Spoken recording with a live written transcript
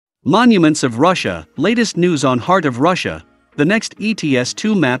Monuments of Russia, latest news on Heart of Russia, the next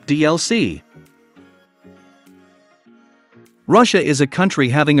ETS2 map DLC. Russia is a country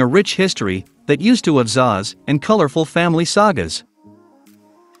having a rich history that used to have tsars and colorful family sagas.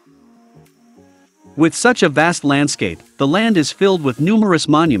 With such a vast landscape, the land is filled with numerous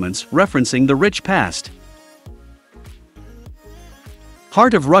monuments referencing the rich past.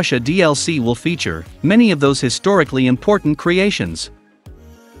 Heart of Russia DLC will feature many of those historically important creations.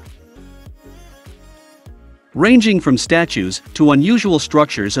 Ranging from statues to unusual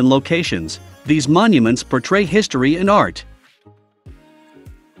structures and locations, these monuments portray history and art.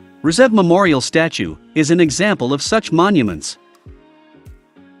 Rzev Memorial Statue is an example of such monuments.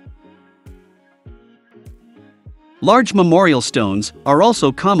 Large memorial stones are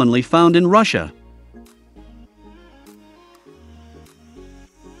also commonly found in Russia.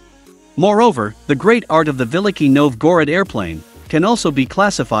 Moreover, the great art of the Veliki Novgorod airplane can also be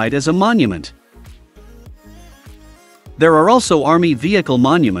classified as a monument. There are also army vehicle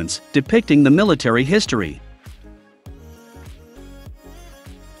monuments depicting the military history.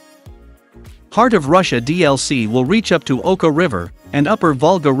 Heart of Russia DLC will reach up to Oka River and Upper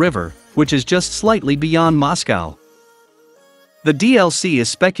Volga River, which is just slightly beyond Moscow. The DLC is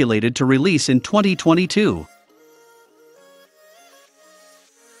speculated to release in 2022.